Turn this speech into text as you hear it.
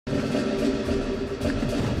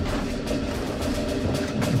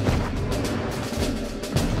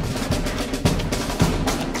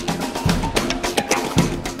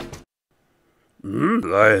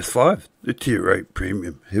IS-5, the Tier 8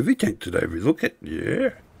 Premium Heavy Tank today we look at,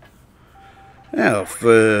 yeah. Our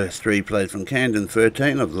first replay from Camden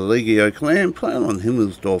 13 of the Legio clan, playing on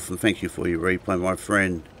Himmelsdorf, and thank you for your replay, my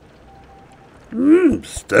friend.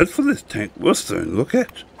 Stats for this tank we'll soon look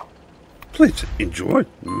at. Please enjoy.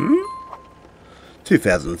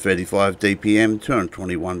 2035 DPM,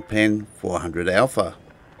 221 pen, 400 alpha.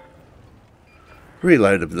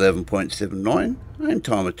 Reload of 11.79, aim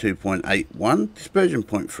time of 2.81, dispersion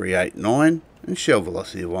 0.389, and shell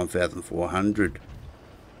velocity of 1,400.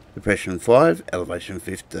 Depression 5, elevation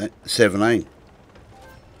 17.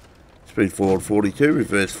 Speed forward 42,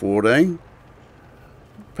 reverse 14.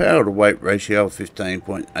 Power to weight ratio of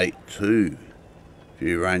 15.82.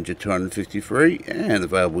 View range of 253, and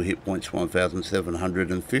available hit points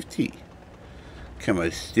 1,750. Camo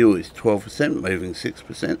steel is 12%, moving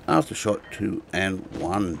 6%, aftershock 2 and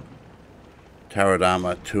 1. Turret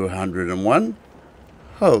armor 201,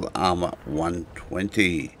 hull armor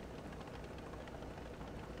 120.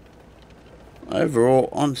 Overall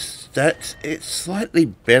on stats, it's slightly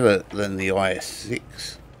better than the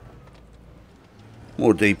IS-6.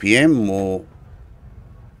 More DPM, more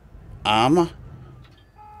armor.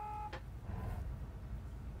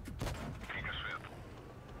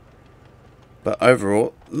 But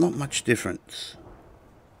overall, not much difference.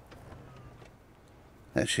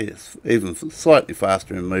 Actually, it's even slightly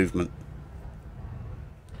faster in movement.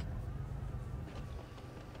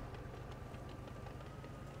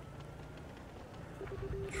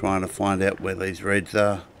 Trying to find out where these reds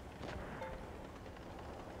are.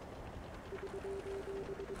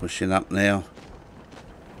 Pushing up now.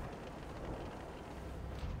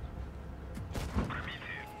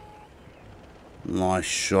 Nice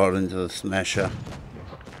shot into the smasher.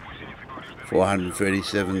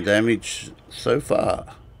 437 damage so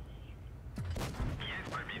far.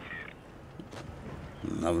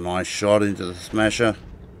 Another nice shot into the smasher.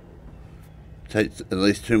 Takes at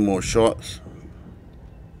least 2 more shots.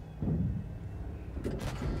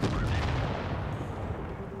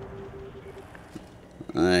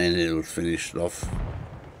 And it'll finish it off.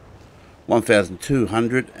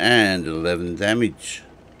 1,211 damage.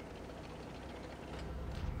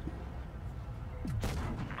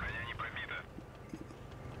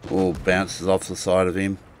 All bounces off the side of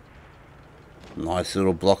him. Nice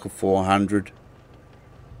little block of 400.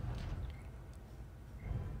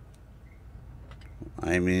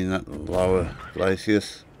 Aiming in at the lower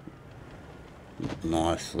glacis.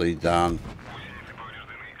 Nicely done.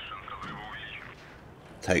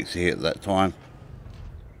 Takes a hit that time.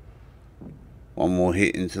 One more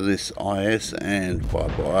hit into this IS and bye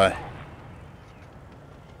bye.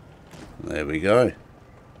 There we go.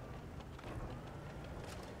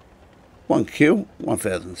 1 kill,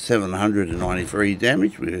 1,793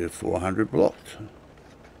 damage with 400 blocked.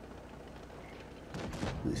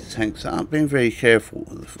 These tanks aren't being very careful.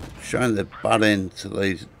 They've shown their butt end to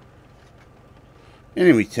these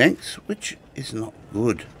enemy tanks, which is not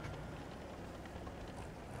good.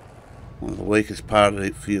 One of the weakest part of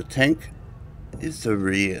it for your tank is the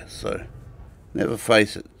rear, so never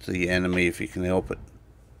face it to the enemy if you can help it.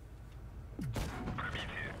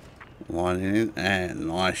 Lining in, and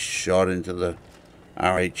nice shot into the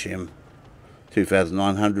RHM.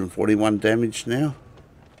 2,941 damage now.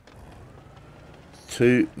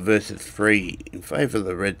 2 versus 3 in favour of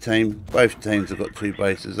the red team. Both teams have got 2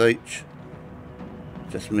 bases each.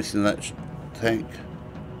 Just missing that tank.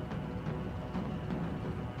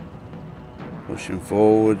 Pushing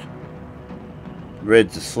forward.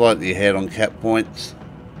 Reds are slightly ahead on cap points.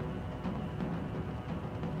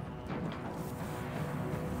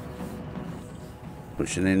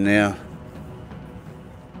 Pushing in now.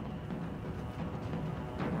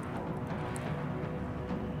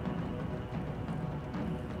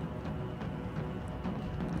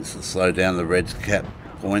 This will slow down the Reds' cap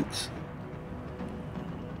points.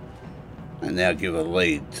 And now give a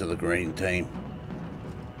lead to the green team.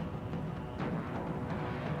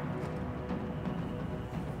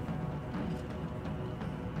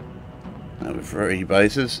 Now with 3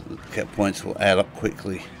 bases, the cap points will add up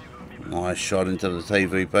quickly. Nice shot into the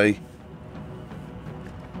TVP.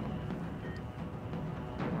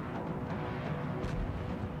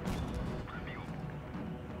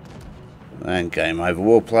 And game over.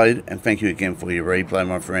 Well played, and thank you again for your replay,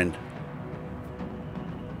 my friend.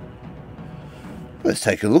 Let's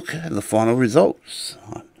take a look at the final results.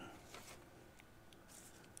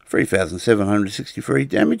 3,763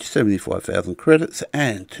 damage, 75,000 credits,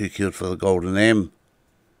 and 2 killed for the Golden M.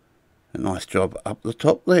 A nice job up the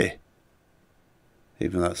top there.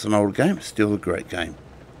 Even though it's an old game, it's still a great game.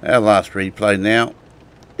 Our last replay now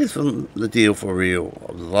is from the Deal for Real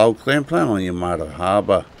of the Lowell Clan playing on Yamato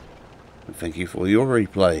Harbour. And thank you for your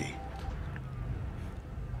replay.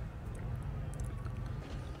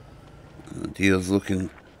 And the deal's looking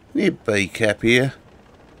near B cap here.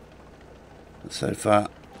 So far,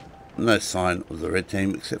 no sign of the red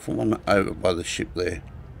team except for one over by the ship there.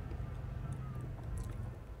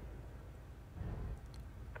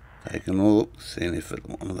 Taking a look, seeing if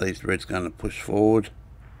one of these red's going to push forward.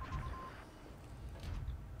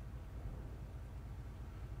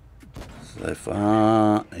 So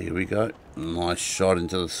far, here we go. Nice shot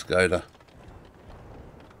into the Skoda.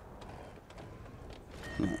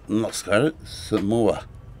 Not Skoda, Samoa.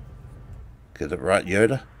 Get it right,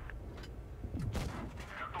 Yoda.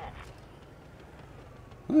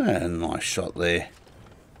 And nice shot there.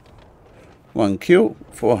 1 kill,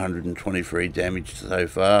 423 damage so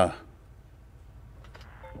far.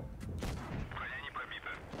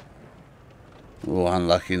 Oh,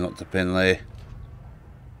 unlucky not to pen there.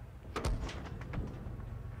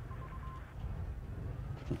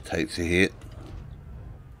 Takes a hit.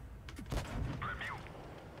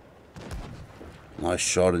 Nice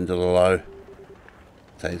shot into the low.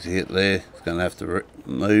 Takes a hit there. It's going to have to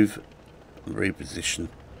move and reposition.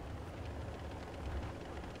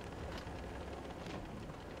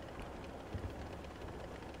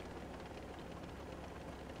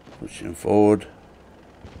 Pushing forward.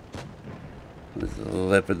 There's a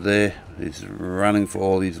leopard there. He's running for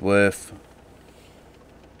all he's worth.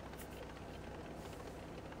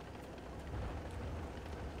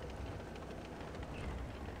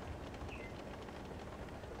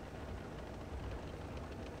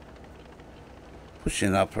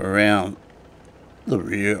 Pushing up around the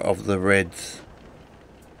rear of the reds.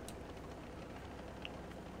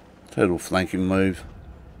 Total flanking move.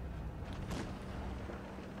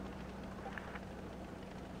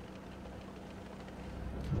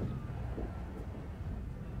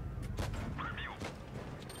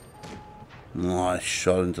 Nice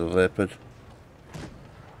shot into the leopard.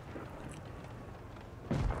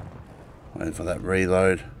 Waiting for that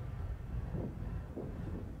reload.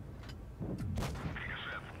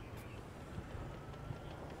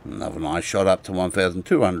 Another nice shot up to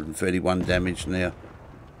 1,231 damage now.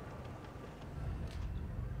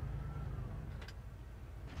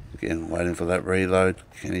 Again, waiting for that reload.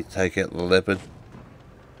 Can he take out the leopard?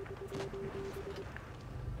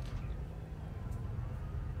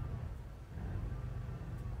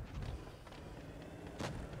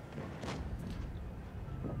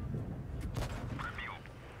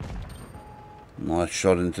 Nice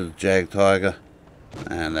shot into the Jag Tiger.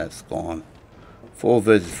 And that's gone. 4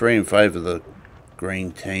 versus 3 in favour of the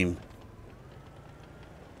green team.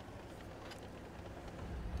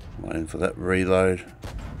 Waiting for that reload.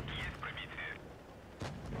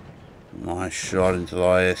 Nice shot into the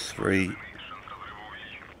IS-3.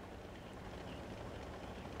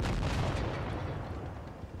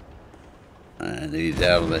 And he's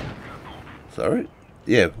out of there. Sorry?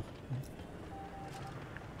 Yeah.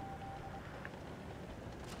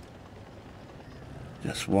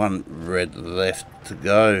 Just one red left to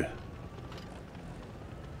go.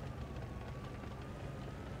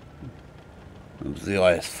 It was the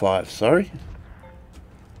IS-5, sorry.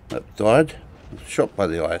 That died. Shot by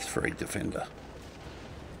the IS-3 defender.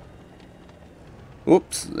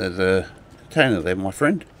 Oops, there's a container there, my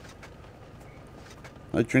friend.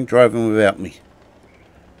 No drink driving without me.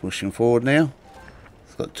 Pushing forward now.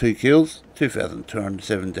 It's got 2 kills,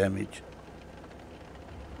 2,207 damage.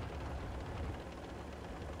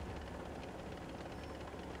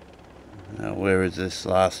 Now where is this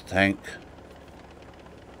last tank?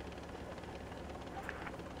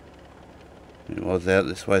 It was out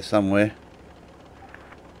this way somewhere.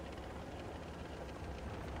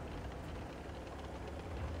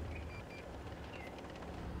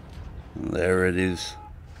 And there it is.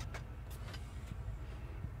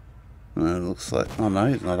 And it looks like, oh no,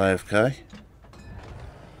 he's not AFK.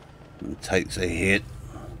 And takes a hit.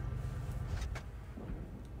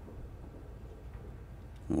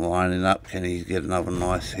 Lining up, can he get another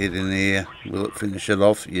nice hit in here? Will it finish it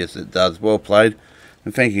off? Yes, it does. Well played.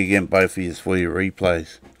 And thank you again, both of you, for your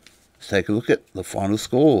replays. Let's take a look at the final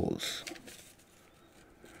scores.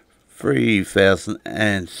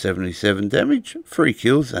 3,077 damage, 3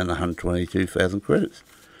 kills, and 122,000 credits.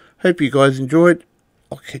 Hope you guys enjoyed.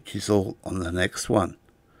 I'll catch you all on the next one.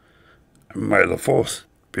 And may the force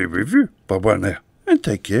be with you. Bye-bye now. And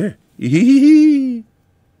take care.